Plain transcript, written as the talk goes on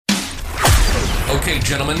Okay,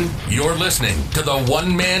 gentlemen, you're listening to the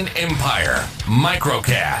One Man Empire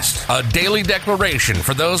Microcast, a daily declaration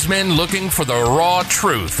for those men looking for the raw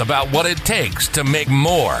truth about what it takes to make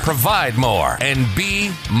more, provide more, and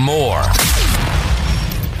be more.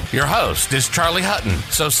 Your host is Charlie Hutton,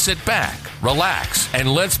 so sit back, relax,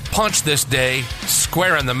 and let's punch this day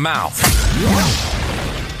square in the mouth.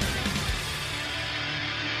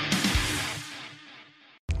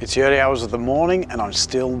 It's the early hours of the morning and I'm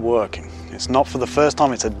still working. It's not for the first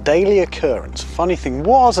time, it's a daily occurrence. Funny thing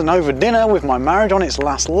was, and over dinner with my marriage on its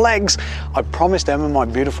last legs, I promised Emma, my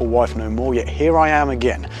beautiful wife, no more, yet here I am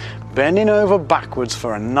again, bending over backwards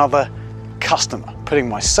for another customer, putting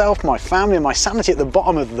myself, my family, and my sanity at the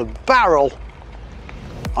bottom of the barrel.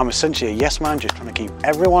 I'm essentially a yes man, just trying to keep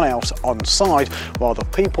everyone else on side while the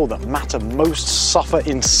people that matter most suffer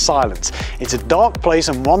in silence. It's a dark place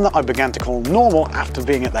and one that I began to call normal after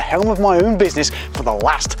being at the helm of my own business for the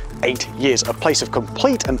last 8 years. A place of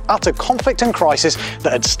complete and utter conflict and crisis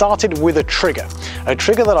that had started with a trigger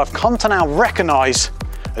that I've come to now recognize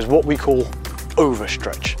as what we call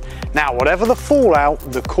overstretch. Now, whatever the fallout,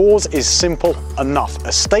 the cause is simple enough.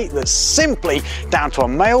 A state that's simply down to a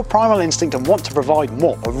male primal instinct and want to provide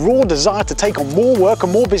more. A raw desire to take on more work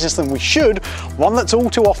and more business than we should. One that's all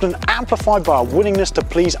too often amplified by our willingness to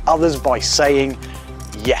please others by saying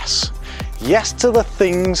yes. Yes to the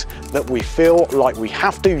things that we feel like we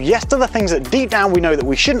have to. Yes to the things that deep down we know that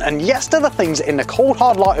we shouldn't. And yes to the things that in the cold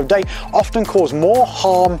hard light of day often cause more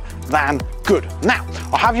harm than good. Now,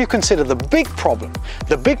 I'll have you consider the big problem.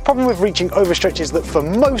 The big problem with reaching overstretch is that for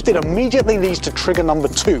most it immediately leads to trigger number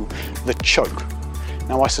 2, the choke.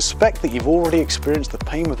 Now, I suspect that you've already experienced the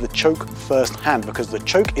pain of the choke firsthand, because the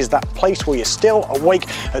choke is that place where you're still awake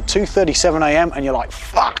at 2:37 a.m. and you're like,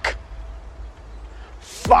 fuck,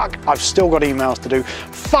 I've still got emails to do.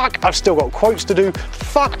 Fuck, I've still got quotes to do.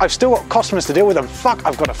 Fuck, I've still got customers to deal with. And fuck,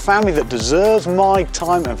 I've got a family that deserves my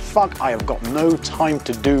time. And fuck, I have got no time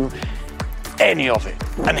to do any of it.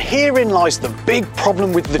 And herein lies the big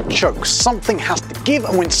problem with the choke. Something has to give,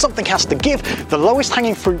 and when something has to give, the lowest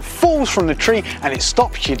hanging fruit falls from the tree and it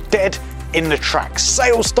stops you dead in the tracks.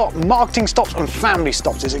 Sales stop, marketing stops, and family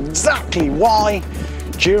stops. It's exactly why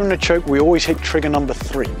during the choke we always hit trigger number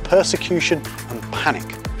 3, persecution and panic.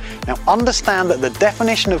 Now, understand that the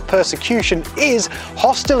definition of persecution is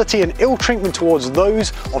hostility and ill treatment towards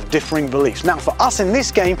those of differing beliefs. Now, for us in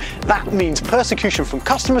this game, that means persecution from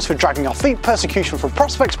customers for dragging our feet, persecution from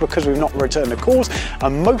prospects because we've not returned the calls,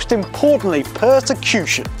 and most importantly,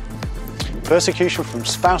 persecution from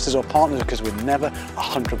spouses or partners because we're never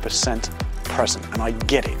 100% present. And I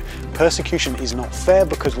get it. Persecution is not fair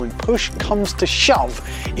because when push comes to shove,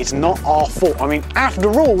 it's not our fault. I mean, after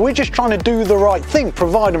all, we're just trying to do the right thing,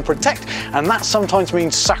 provide and protect, and that sometimes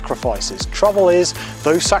means sacrifices. Trouble is,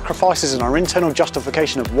 those sacrifices and our internal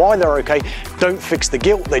justification of why they're okay don't fix the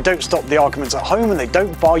guilt, they don't stop the arguments at home, and they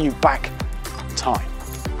don't buy you back time.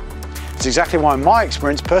 It's exactly why, in my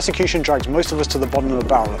experience, persecution drags most of us to the bottom of the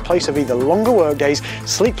barrel, a place of either longer work days,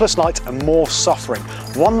 sleepless nights, and more suffering.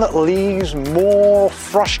 One that leaves more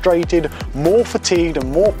frustrated, more fatigued,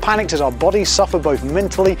 and more panicked as our bodies suffer both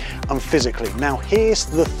mentally and physically. Now, here's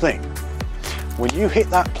the thing. When you hit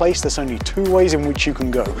that place, there's only 2 ways in which you can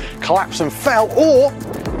go. Collapse and fail, or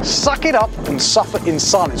suck it up and suffer in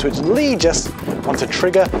silence, which leads us onto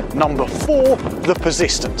trigger number 4, the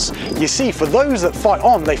persistence. You see, for those that fight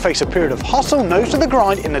on, they face a period of hustle, nose to the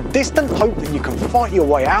grind, in a distant hope that you can fight your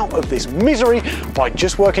way out of this misery by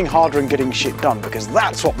just working harder and getting shit done, because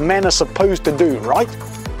that's what men are supposed to do, right?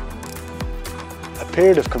 A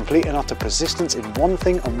period of complete and utter persistence in one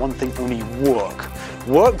thing and one thing only: work.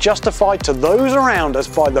 Work justified to those around us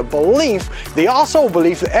by the belief, the arsehole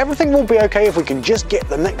belief, that everything will be okay if we can just get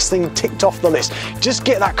the next thing ticked off the list, just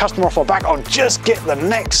get that customer off our back, or just get the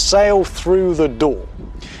next sale through the door.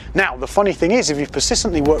 Now, the funny thing is, if you've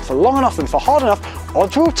persistently worked for long enough and for hard enough,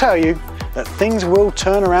 odds will tell you that things will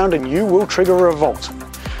turn around and you will trigger a revolt.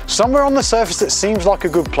 Somewhere on the surface that seems like a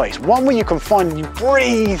good place, one where you can find and you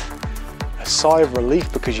breathe a sigh of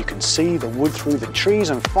relief because you can see the wood through the trees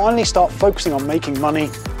and finally start focusing on making money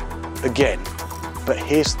again. But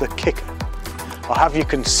here's the kicker. I'll have you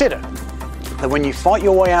consider that when you fight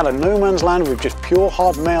your way out of no man's land with just pure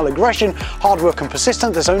hard male aggression, hard work and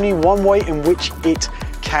persistence, there's only one way in which it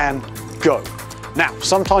can go. Now,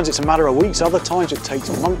 sometimes it's a matter of weeks, other times it takes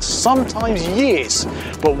months, sometimes years.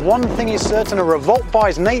 But one thing is certain, a revolt by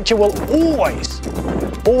its nature will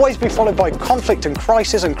always be followed by conflict and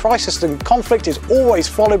crisis and conflict is always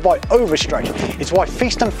followed by overstretch. It's why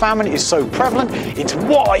feast and famine is so prevalent. It's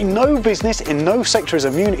why no business in no sector is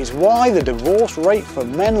immune. It's why the divorce rate for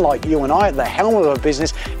men like you and I at the helm of a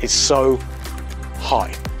business is so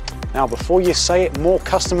high. Now, before you say it, more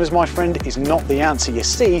customers, my friend, is not the answer. You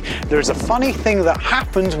see, there is a funny thing that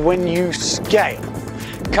happens when you scale.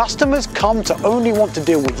 Customers come to only want to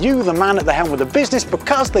deal with you, the man at the helm of the business,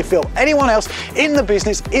 because they feel anyone else in the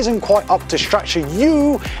business isn't quite up to structure.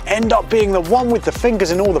 You end up being the one with the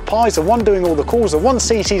fingers in all the pies, the one doing all the calls, the one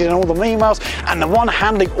CC'd in all the emails, and the one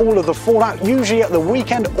handling all of the fallout, usually at the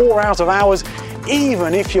weekend or out of hours,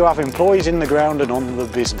 even if you have employees in the ground and on the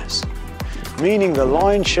business. Meaning the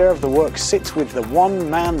lion's share of the work sits with the one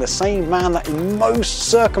man, the same man that in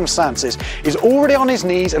most circumstances is already on his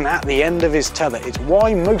knees and at the end of his tether. It's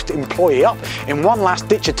why most employ up in one last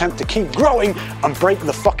ditch attempt to keep growing and break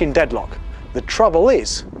the fucking deadlock. The trouble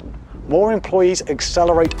is, more employees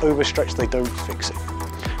accelerate overstretch, they don't fix it.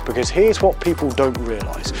 Because here's what people don't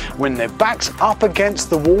realise. When their back's up against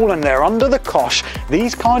the wall and they're under the cosh,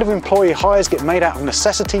 these kind of employee hires get made out of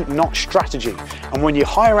necessity, not strategy. And when you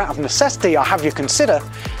hire out of necessity, I have you consider,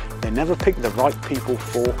 they never pick the right people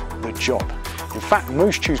for the job. In fact,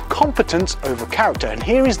 most choose competence over character. And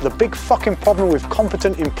here is the big fucking problem with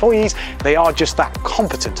competent employees. They are just that,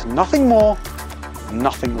 competent. Nothing more,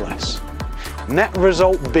 nothing less. Net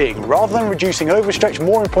result being, rather than reducing overstretch,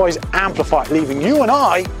 more employees amplify it, leaving you and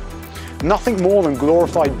I nothing more than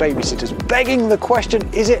glorified babysitters, begging the question,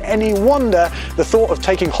 is it any wonder the thought of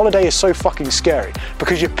taking holiday is so fucking scary?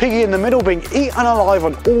 Because you're piggy in the middle, being eaten alive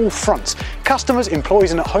on all fronts. Customers,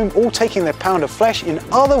 employees, and at home all taking their pound of flesh. In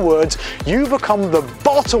other words, you become the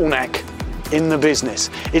bottleneck in the business.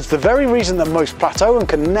 It's the very reason that most plateau and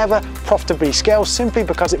can never profitably scale, simply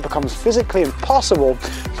because it becomes physically impossible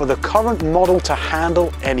for the current model to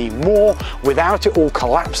handle anymore without it all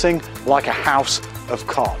collapsing like a house of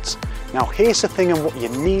cards. Now here's the thing and what you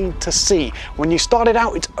need to see. When you started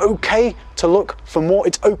out, it's okay to look for more.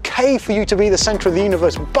 It's okay for you to be the center of the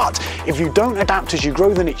universe. But if you don't adapt as you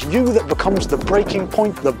grow, then it's you that becomes the breaking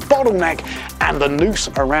point, the bottleneck, and the noose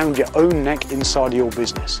around your own neck inside your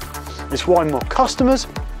business. It's why more customers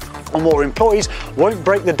and more employees won't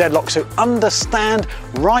break the deadlock. So understand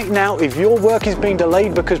right now, if your work is being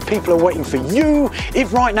delayed because people are waiting for you,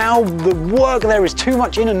 if right now the work there is too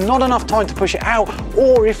much in and not enough time to push it out,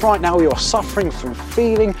 or if right now you're suffering from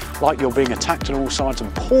feeling like you're being attacked on all sides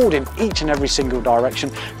and pulled in each and every single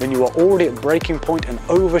direction, then you are already at breaking point and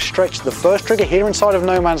overstretched. The first trigger here inside of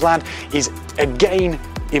no man's land is again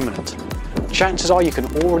imminent. Chances are you can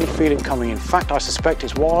already feel it coming. In fact, I suspect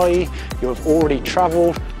it's why you have already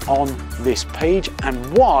traveled on this page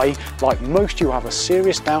and why, like most, you have a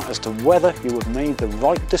serious doubt as to whether you have made the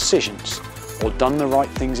right decisions or done the right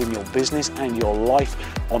things in your business and your life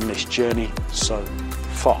on this journey so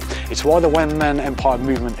far. It's why the One Man Empire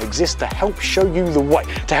movement exists, to help show you the way,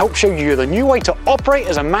 to help show you the new way to operate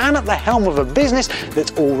as a man at the helm of a business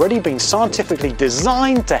that's already been scientifically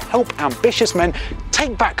designed to help ambitious men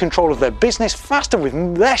take back control of their business faster with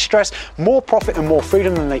less stress, more profit and more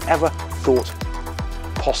freedom than they ever thought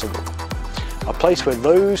possible. A place where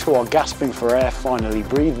those who are gasping for air finally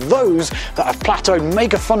breathe, those that have plateaued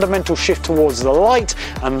make a fundamental shift towards the light,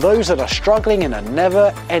 and those that are struggling in a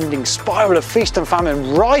never-ending spiral of feast and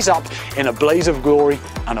famine rise up in a blaze of glory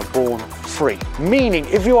and are born free. Meaning,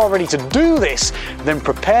 if you are ready to do this, then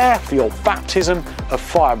prepare for your baptism of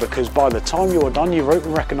fire, because by the time you are done, you won't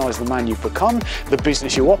recognize the man you've become, the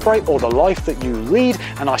business you operate, or the life that you lead,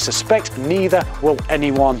 and I suspect neither will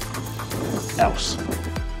anyone else.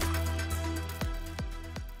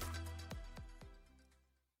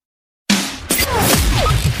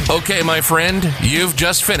 Okay, my friend, you've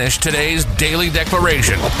just finished today's daily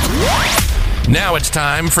declaration. Now it's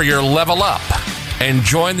time for your level up and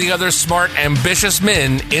join the other smart, ambitious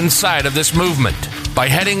men inside of this movement by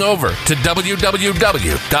heading over to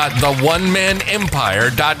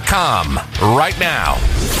www.theonemanemempire.com right now.